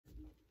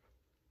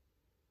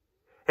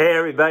Hey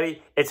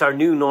everybody, it's our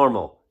new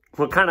normal.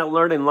 We're kind of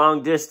learning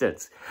long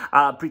distance.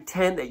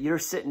 Pretend that you're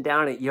sitting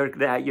down at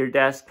your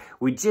desk.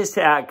 We just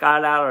got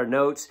out our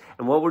notes,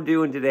 and what we're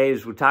doing today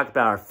is we're talking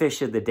about our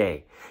fish of the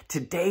day.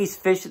 Today's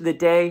fish of the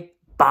day,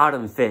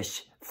 bottom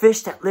fish.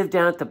 Fish that live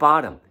down at the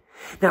bottom.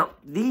 Now,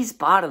 these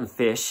bottom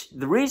fish,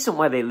 the reason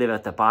why they live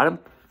at the bottom,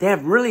 they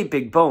have really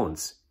big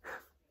bones.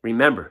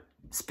 Remember,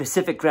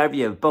 specific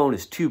gravity of bone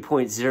is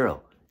 2.0.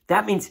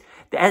 That means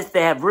as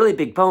they have really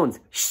big bones,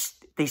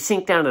 they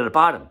sink down to the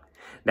bottom.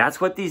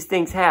 That's what these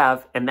things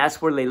have, and that's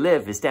where they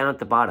live, is down at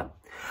the bottom.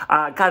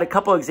 Got a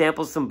couple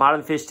examples of some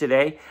bottom fish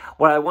today.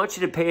 What I want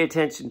you to pay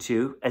attention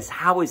to is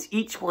how is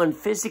each one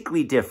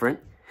physically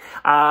different,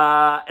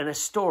 and a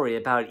story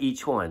about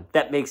each one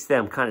that makes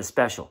them kind of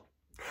special.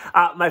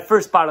 My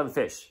first bottom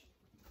fish,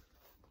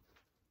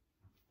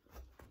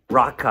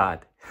 rock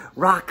cod.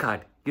 Rock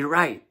cod, you're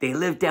right, they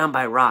live down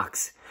by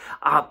rocks.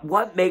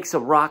 What makes a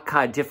rock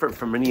cod different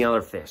from any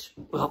other fish?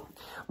 Well,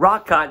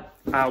 rock cod,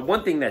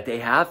 one thing that they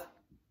have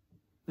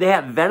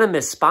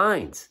venomous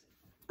spines.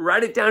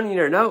 Write it down in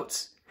your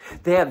notes.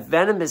 They have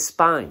venomous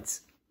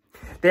spines.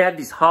 They have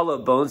these hollow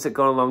bones that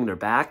go along their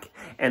back,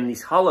 and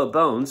these hollow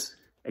bones,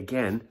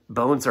 again,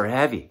 bones are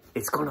heavy.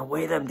 It's going to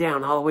weigh them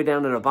down all the way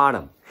down to the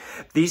bottom.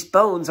 These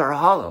bones are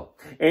hollow,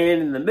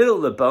 and in the middle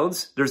of the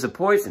bones, there's a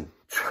poison.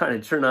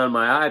 Trying to turn on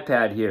my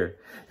iPad here.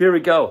 Here we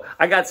go.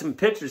 I got some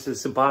pictures of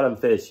some bottom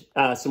fish,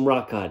 some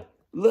rock cod.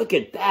 Look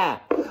at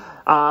that.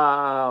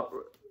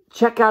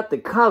 Check out the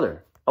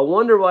color. I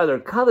wonder why they're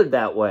colored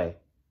that way.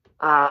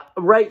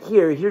 Right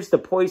here, here's the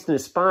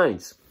poisonous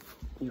spines.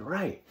 You're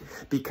right.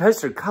 Because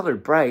they're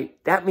colored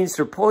bright, that means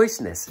they're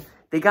poisonous.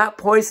 They got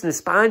poisonous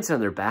spines on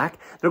their back.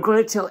 They're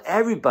going to tell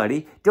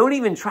everybody, don't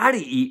even try to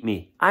eat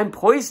me. I'm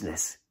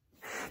poisonous.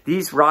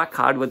 These rock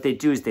cod, what they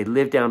do is they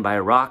live down by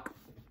a rock.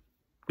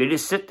 They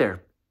just sit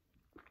there.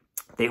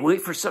 They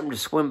wait for something to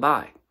swim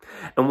by.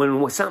 And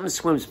when something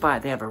swims by,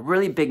 they have a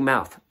really big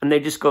mouth. And they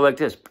just go like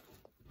this.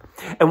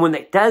 And when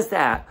it does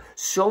that,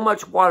 so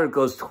much water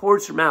goes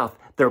towards their mouth,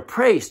 their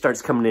prey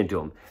starts coming into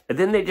them. And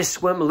then they just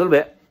swim a little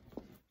bit,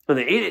 and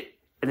they eat it,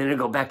 and then they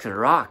go back to the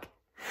rock.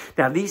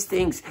 Now, these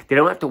things, they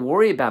don't have to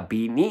worry about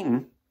being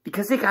eaten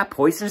because they got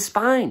poisonous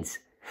spines.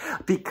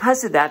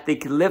 Because of that, they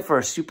can live for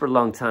a super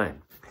long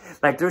time.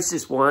 Like there's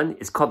this one,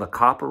 it's called the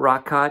copper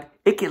rock cod.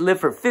 It can live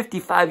for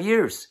 55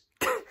 years.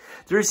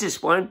 There's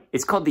this one,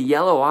 it's called the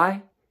yellow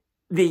eye.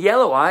 The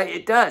yellow eye,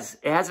 it does.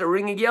 It has a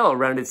ring of yellow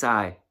around its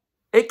eye.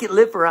 It can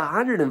live for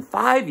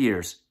 105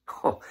 years.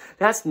 Oh,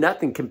 that's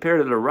nothing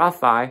compared to the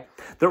rough eye.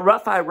 The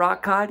rough eye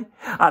rock cod,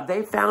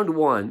 they found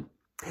one.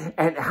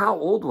 And how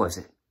old was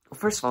it? Well,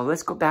 first of all,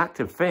 let's go back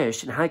to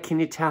fish and how can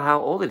you tell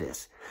how old it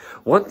is?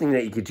 One thing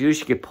that you could do is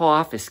you could pull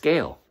off a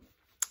scale.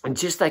 And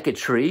just like a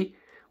tree,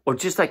 or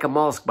just like a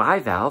mollusk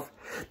bivalve,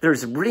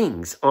 there's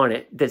rings on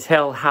it that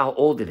tell how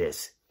old it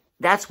is.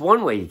 That's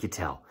one way you could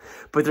tell.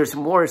 But there's a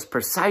more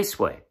precise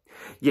way.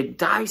 You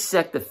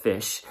dissect the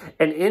fish,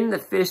 and in the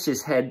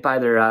fish's head, by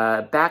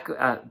their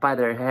by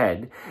their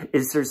head,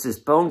 there's this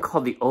bone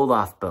called the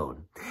Olaf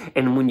bone.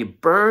 And when you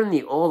burn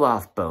the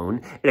Olaf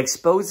bone, it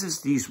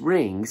exposes these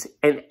rings,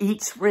 and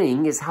each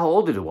ring is how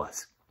old it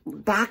was.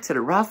 Back to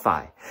the rough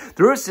eye.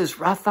 There was this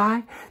rough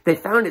eye. They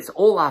found its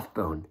Olaf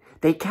bone.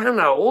 They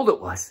counted how old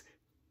it was.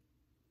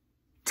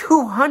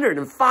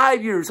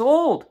 205 years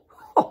old.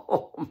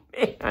 Oh,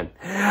 man.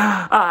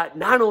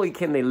 Not only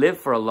can they live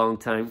for a long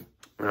time,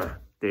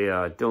 they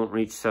don't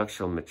reach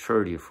sexual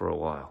maturity for a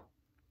while.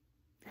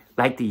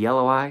 Like the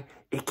yellow eye,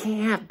 it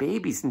can't have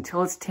babies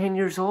until it's 10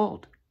 years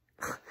old.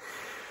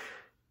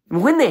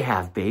 When they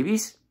have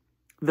babies,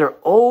 they're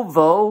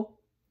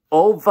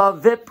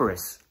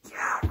ovoviviparous.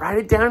 Yeah, write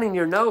it down in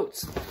your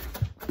notes.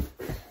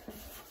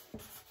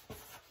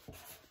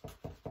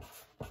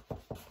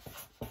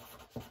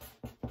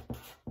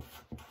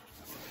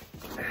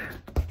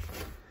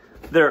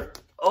 They're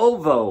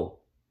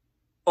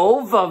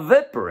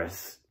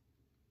ovoviviparous.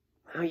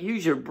 Now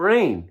use your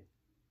brain.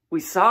 We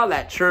saw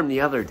that term the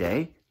other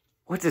day.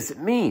 What does it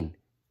mean?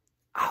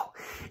 Oh,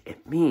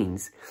 it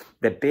means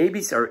that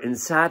babies are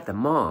inside the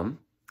mom,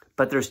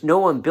 but there's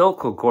no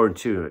umbilical cord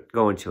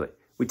going to it.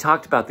 We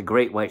talked about the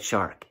great white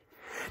shark.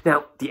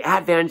 Now, the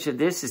advantage of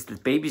this is the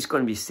baby's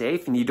going to be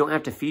safe and you don't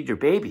have to feed your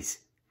babies.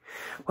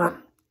 Well,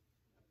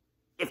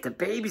 if the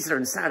babies are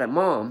inside a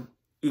mom,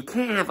 you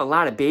can't have a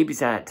lot of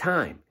babies at a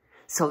time.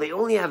 So they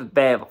only have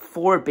about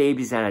 4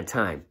 babies at a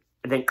time.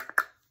 And then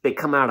they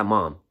come out of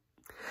mom.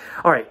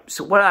 All right,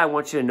 so what I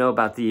want you to know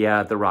about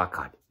the rock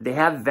cod. They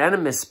have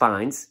venomous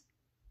spines.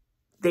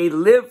 They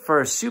live for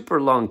a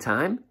super long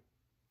time.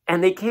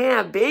 And they can't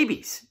have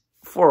babies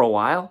for a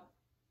while.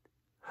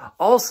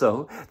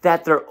 Also,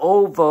 that they're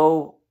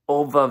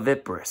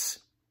ovoviviparous.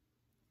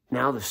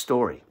 Now the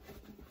story.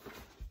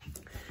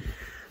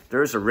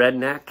 There's a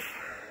redneck.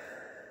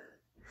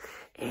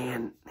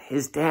 And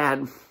his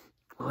dad,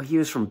 well, he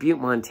was from Butte,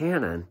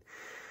 Montana. And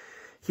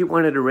he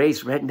wanted to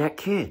raise redneck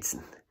kids.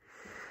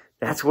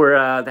 That's where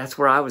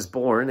I was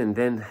born. And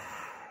then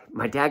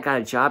my dad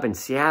got a job in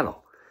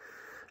Seattle.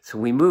 So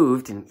we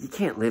moved, and you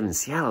can't live in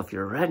Seattle if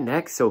you're a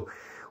redneck, so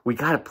we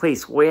got a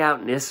place way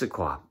out in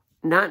Issaquah.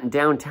 Not in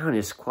downtown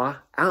Issaquah,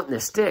 out in the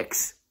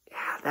sticks.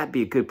 Yeah, that'd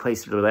be a good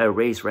place to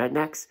raise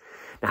rednecks.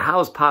 Now, how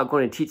is Pa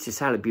going to teach us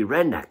how to be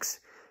rednecks?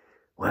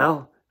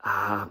 Well,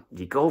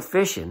 you go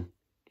fishing,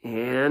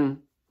 and,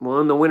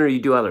 well, in the winter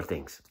you do other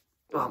things.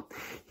 Well,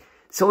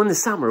 so in the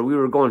summer we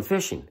were going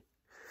fishing.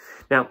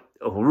 Now,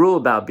 a rule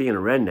about being a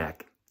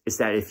redneck is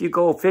that if you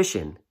go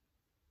fishing,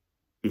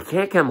 you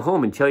can't come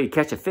home until you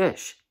catch a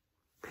fish.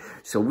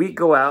 So we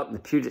go out in the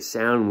Puget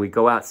Sound and we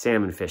go out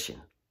salmon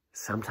fishing.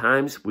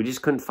 Sometimes we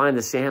just couldn't find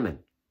the salmon.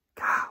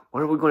 God,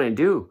 what are we going to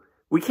do?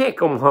 We can't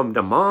go home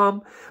to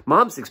Mom.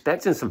 Mom's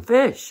expecting some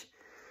fish.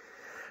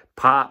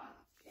 Pop,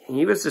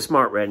 he was a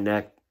smart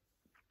redneck.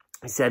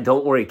 He said,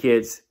 don't worry,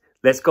 kids.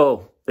 Let's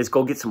go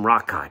get some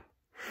rock cod.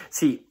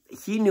 See,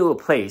 he knew a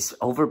place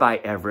over by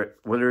Everett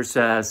where there's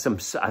a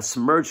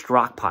submerged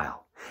rock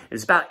pile.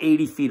 It's about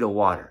 80 feet of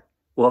water.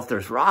 Well, if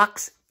there's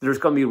rocks, there's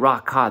going to be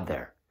rock cod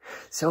there.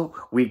 So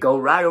we go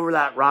right over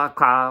that rock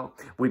pile.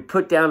 We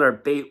put down our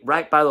bait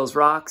right by those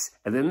rocks,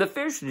 and then the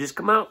fish would just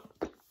come out,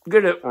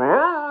 get it,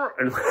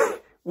 and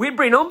we'd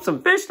bring home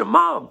some fish to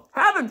Mom,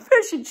 having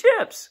fish and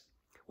chips.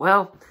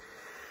 Well,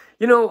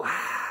 you know,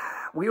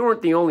 we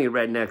weren't the only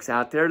rednecks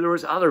out there. There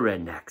was other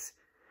rednecks.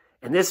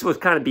 And this was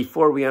kind of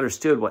before we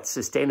understood what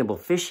sustainable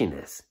fishing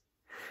is.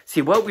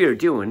 See, what we were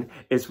doing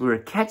is we were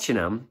catching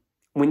them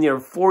when they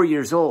were 4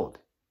 years old.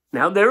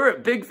 Now, they were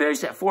big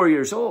fish at 4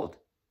 years old.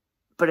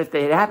 But if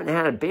they haven't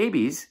had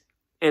babies,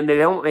 and they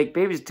don't make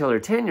babies until they're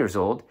 10 years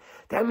old,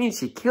 that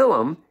means you kill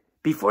them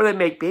before they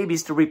make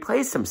babies to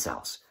replace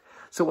themselves.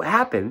 So what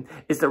happened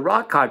is the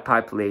rock cod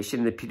population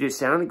in the Puget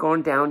Sound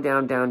going down,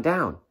 down, down,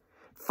 down.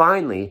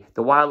 Finally,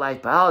 the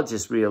wildlife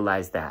biologists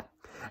realized that.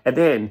 And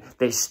then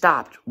they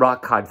stopped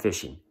rock cod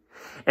fishing.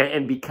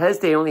 And because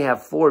they only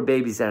have 4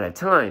 babies at a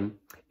time,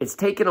 it's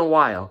taken a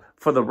while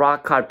for the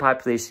rock cod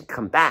population to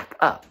come back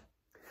up.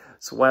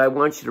 So what I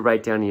want you to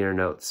write down in your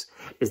notes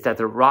is that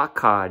the rock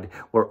cod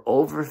were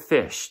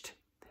overfished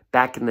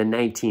back in the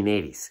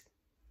 1980s.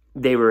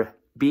 They were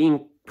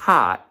being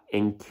caught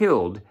and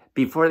killed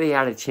before they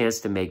had a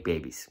chance to make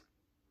babies.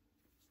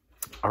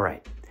 All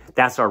right,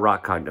 that's our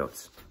rock cod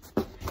notes.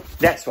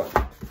 Next one.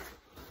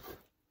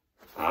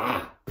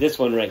 This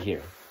one right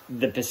here,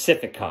 the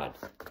Pacific cod.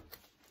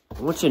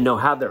 I want you to know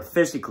how they're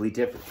physically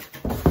different.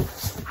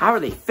 How are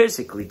they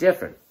physically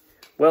different?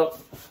 Well,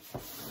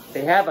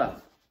 they have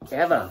a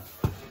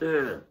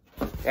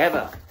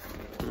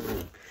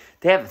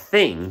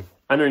thing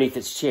underneath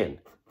its chin.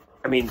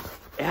 I mean,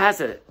 it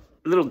has a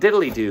little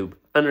diddly-doob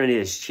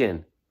underneath its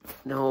chin.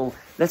 No,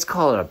 let's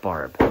call it a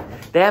barb.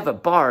 They have a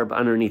barb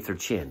underneath their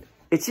chin.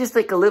 It's just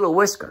like a little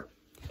whisker.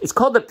 It's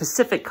called the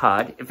Pacific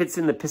cod if it's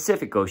in the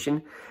Pacific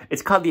Ocean.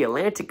 It's called the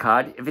Atlantic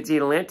cod if it's in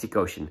the Atlantic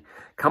Ocean.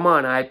 Come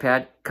on,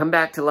 iPad. Come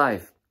back to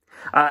life.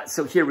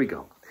 So here we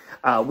go.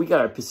 We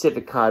got our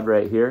Pacific cod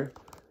right here.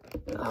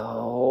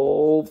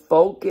 Oh,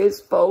 focus,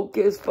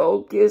 focus,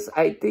 focus.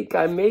 I think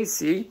I may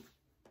see.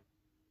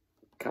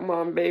 Come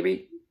on,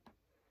 baby.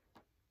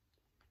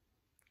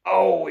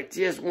 Oh, it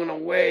just went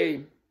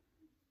away.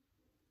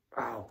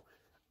 Oh,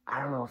 I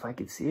don't know if I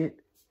can see it.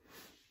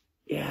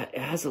 Yeah, it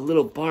has a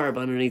little barb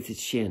underneath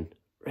its chin.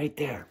 Right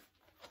there.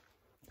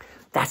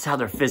 That's how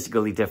they're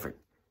physically different.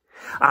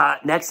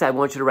 Next, I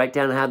want you to write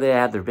down how they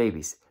have their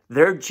babies.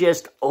 They're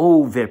just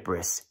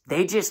oviparous.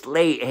 They just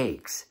lay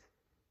eggs.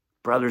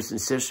 Brothers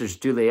and sisters,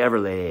 do they ever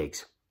lay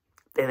eggs?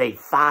 They lay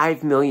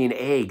 5 million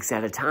eggs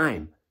at a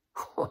time.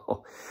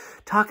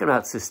 Talking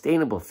about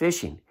sustainable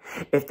fishing.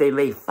 If they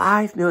lay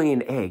 5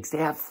 million eggs, they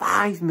have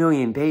 5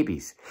 million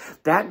babies.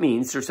 That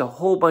means there's a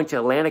whole bunch of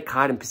Atlantic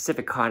cod and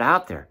Pacific cod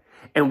out there.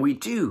 And we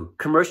do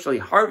commercially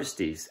harvest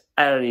these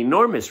at an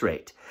enormous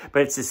rate.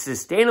 But it's a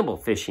sustainable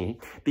fishing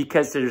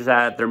because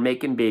they're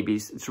making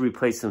babies to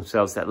replace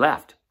themselves that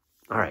left.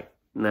 All right.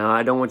 Now,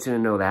 I don't want you to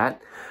know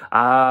that.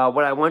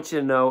 What I want you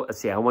to know,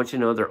 I want you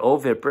to know they're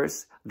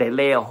oviparous. They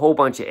lay a whole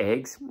bunch of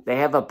eggs. They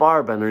have a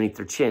barb underneath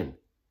their chin.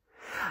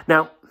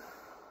 Now,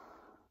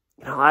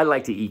 you know, I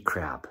like to eat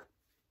crab.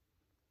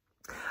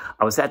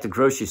 I was at the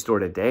grocery store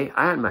today.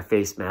 I had my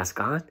face mask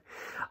on.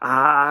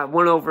 I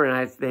went over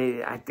and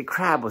the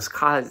crab was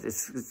cost,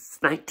 it's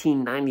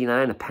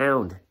 $19.99 a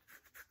pound.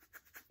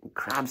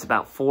 Crab's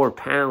about 4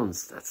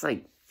 pounds. That's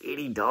like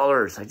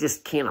 $80. I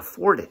just can't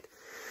afford it.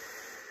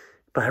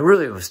 But I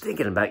really was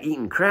thinking about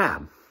eating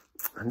crab.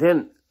 And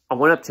then I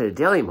went up to the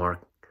Deli Mart,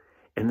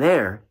 and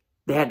there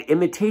they had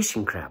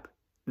imitation crab.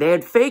 They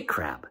had fake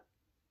crab.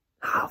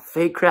 Oh,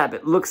 fake crab.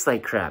 It looks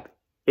like crab.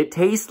 It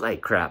tastes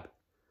like crab.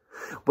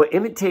 What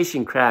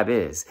imitation crab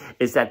is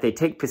that they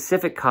take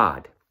Pacific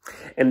cod,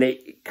 and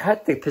they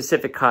cut the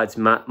Pacific cod's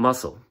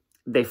muscle.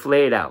 They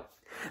fillet it out.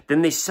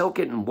 Then they soak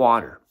it in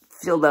water,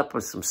 filled up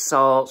with some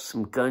salt,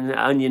 some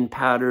onion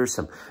powder,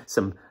 some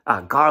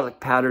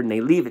garlic powder, and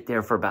they leave it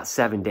there for about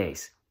 7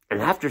 days.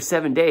 And after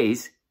 7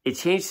 days, it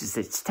changes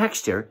its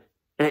texture,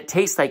 and it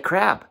tastes like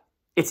crab.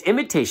 It's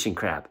imitation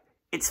crab.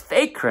 It's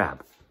fake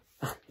crab.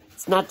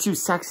 It's not too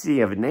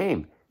sexy of a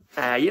name.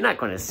 You're not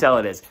going to sell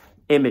it as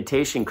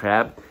imitation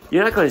crab.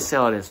 You're not going to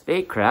sell it as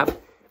fake crab.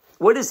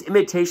 What is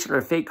imitation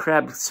or fake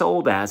crab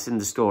sold as in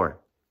the store?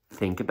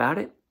 Think about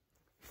it.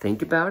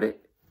 Think about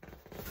it.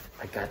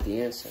 I got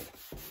the answer.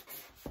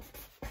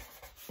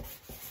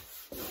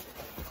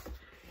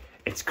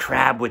 It's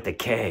crab with a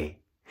K.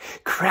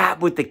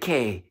 Crab with the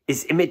K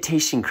is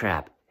imitation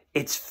crab.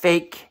 It's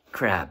fake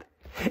crab.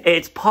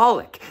 It's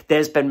pollock that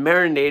has been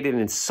marinated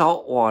in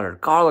salt water,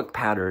 garlic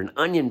powder, and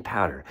onion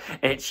powder.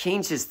 And it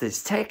changes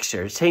its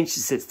texture, it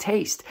changes its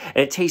taste, and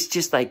it tastes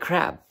just like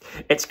crab.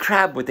 It's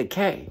crab with a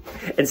K.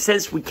 And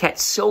since we catch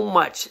so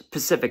much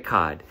Pacific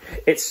cod,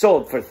 it's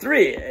sold for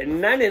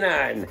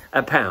 $3.99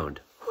 a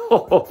pound.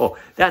 Oh,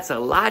 that's a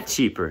lot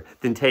cheaper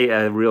than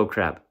real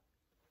crab.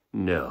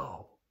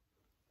 No.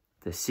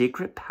 The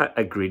secret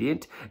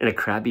ingredient in a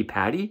Krabby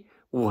Patty?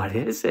 What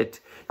is it?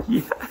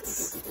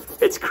 Yes,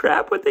 it's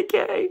crab with a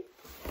K.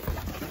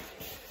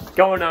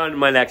 Going on to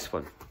my next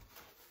one.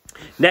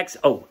 Next,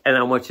 oh, and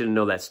I want you to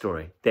know that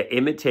story. The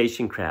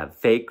imitation crab,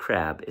 fake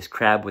crab, is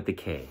crab with a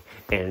K,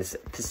 and it's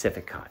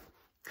Pacific cod.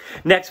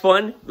 Next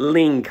one,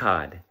 ling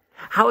cod.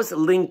 How is a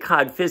ling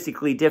cod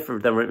physically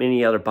different than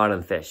any other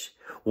bottom fish?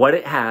 What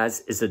it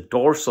has is a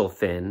dorsal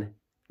fin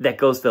that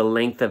goes the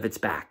length of its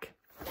back.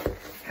 It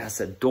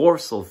has a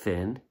dorsal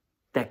fin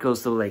that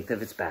goes the length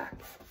of its back.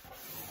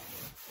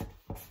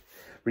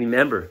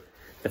 Remember,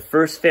 the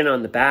first fin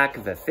on the back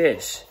of a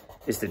fish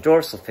is the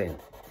dorsal fin.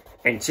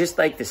 And just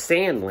like the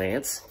sand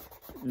lance,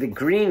 the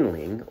green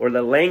ling, or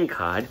the ling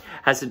cod,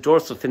 has a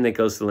dorsal fin that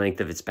goes the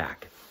length of its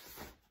back.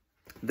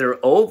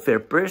 They're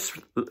oviparous.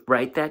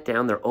 Write that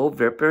down. They're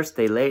oviparous.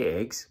 They lay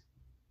eggs.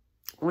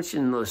 I want you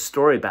to know the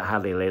story about how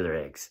they lay their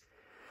eggs.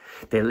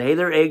 They lay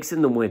their eggs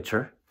in the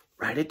winter.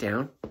 Write it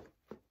down.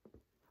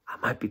 I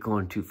might be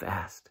going too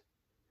fast.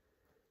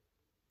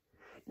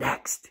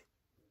 Next.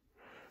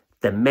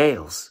 The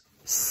males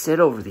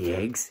sit over the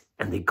eggs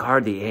and they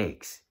guard the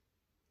eggs.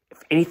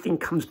 If anything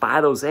comes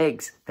by those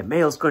eggs, the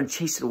male's going to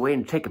chase it away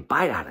and take a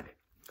bite out of it.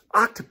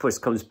 Octopus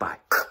comes by.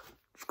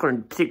 It's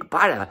going to take a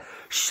bite out of it.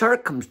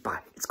 Shark comes by.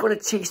 It's going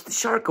to chase the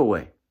shark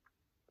away.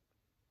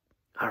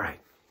 All right.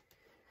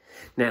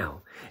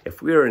 Now,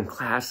 if we were in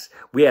class,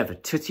 we have a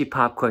Tootsie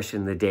Pop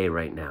question of the day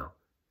right now.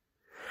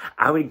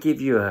 I would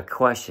give you a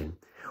question.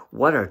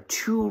 What are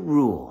 2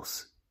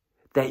 rules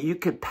that you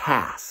could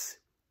pass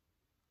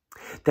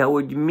that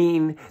would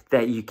mean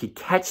that you could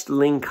catch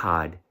ling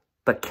cod,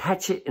 but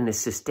catch it in a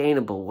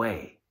sustainable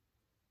way?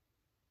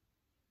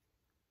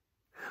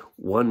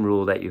 One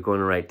rule that you're going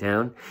to write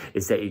down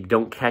is that you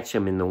don't catch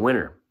them in the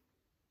winter,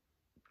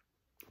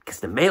 because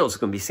the male's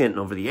going to be sitting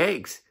over the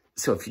eggs.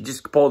 So if you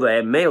just pull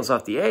the males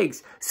off the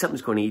eggs,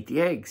 something's going to eat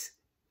the eggs.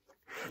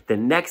 The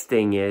next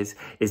thing is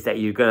that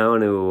you're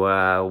going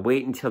to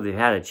wait until they've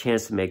had a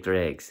chance to make their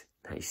eggs.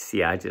 Now, you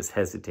see, I just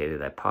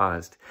hesitated. I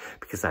paused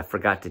because I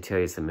forgot to tell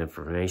you some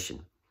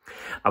information.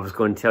 I was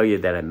going to tell you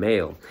that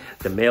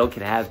the male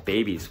can have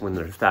babies when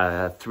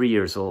they're 3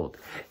 years old.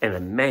 And a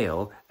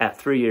male at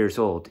 3 years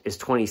old is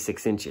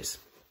 26 inches.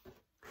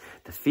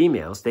 The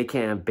females, they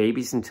can't have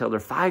babies until they're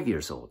 5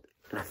 years old.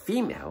 And a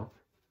female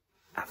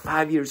at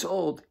 5 years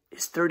old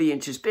is 30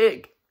 inches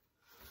big.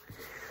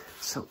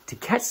 So to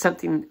catch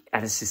something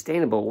at a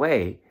sustainable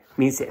way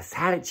means it's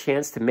had a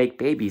chance to make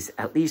babies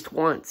at least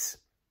once.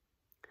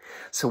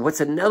 So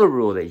what's another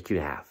rule that you could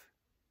have?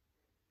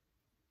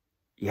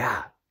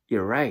 Yeah,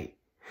 you're right.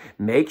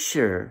 Make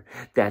sure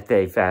that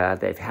they've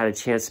had a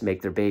chance to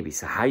make their babies.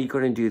 So how are you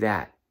going to do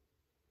that?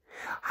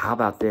 How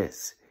about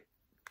this?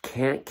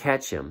 Can't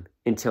catch them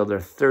until they're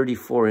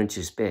 34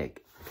 inches big.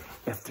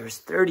 If there's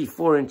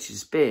 34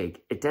 inches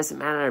big, it doesn't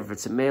matter if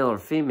it's a male or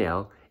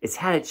female. It's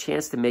had a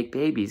chance to make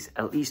babies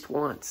at least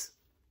once.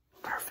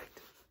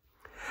 Perfect.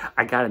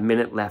 I got a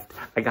minute left.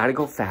 I got to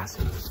go fast.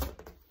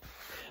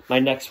 My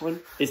next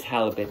one is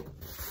halibut.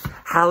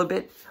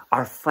 Halibut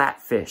are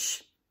flat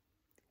fish.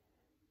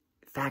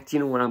 In fact, you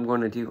know what I'm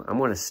going to do? I'm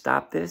going to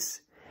stop this,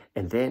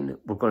 and then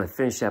we're going to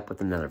finish up with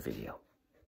another video.